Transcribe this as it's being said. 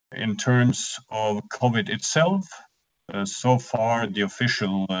In terms of COVID itself, so far the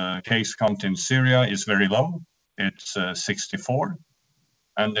official case count in Syria is very low. It's 64.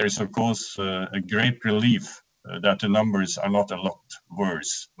 And there is, of course, a great relief that the numbers are not a lot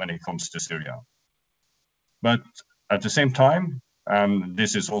worse when it comes to Syria. But at the same time, and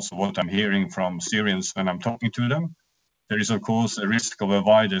this is also what I'm hearing from Syrians when I'm talking to them, there is, of course, a risk of a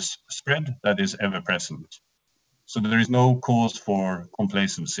virus spread that is ever present. So there is no cause for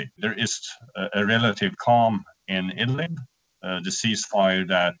complacency. There is a relative calm in Idlib. The ceasefire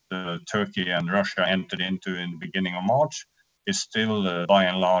that Turkey and Russia entered into in the beginning of March is still by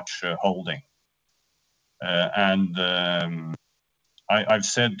and large holding. I've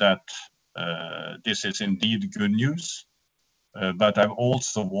said that this is indeed good news, but I've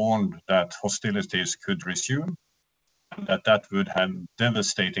also warned that hostilities could resume and that would have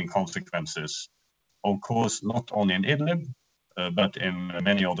devastating consequences, of course, not only in Idlib, but in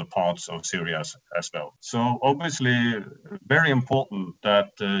many other parts of Syria as well. So obviously, very important that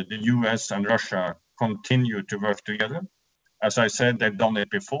the US and Russia continue to work together. As I said, they've done it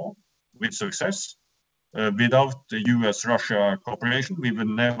before with success. Without the US-Russia cooperation, we would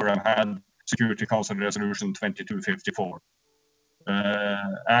never have had Security Council Resolution 2254.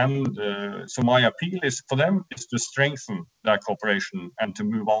 So my appeal is for them is to strengthen that cooperation and to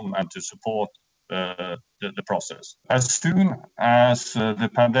move on and to support the process. As soon as the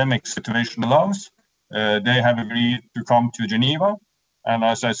pandemic situation allows, they have agreed to come to Geneva. And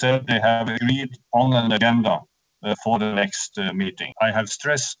as I said, they have agreed on an agenda for the next meeting. I have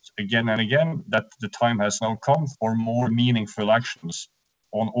stressed again and again that the time has now come for more meaningful actions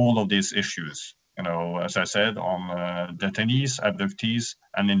on all of these issues. You know, as I said, on detainees, abductees,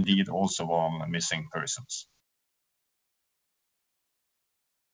 and indeed also on missing persons.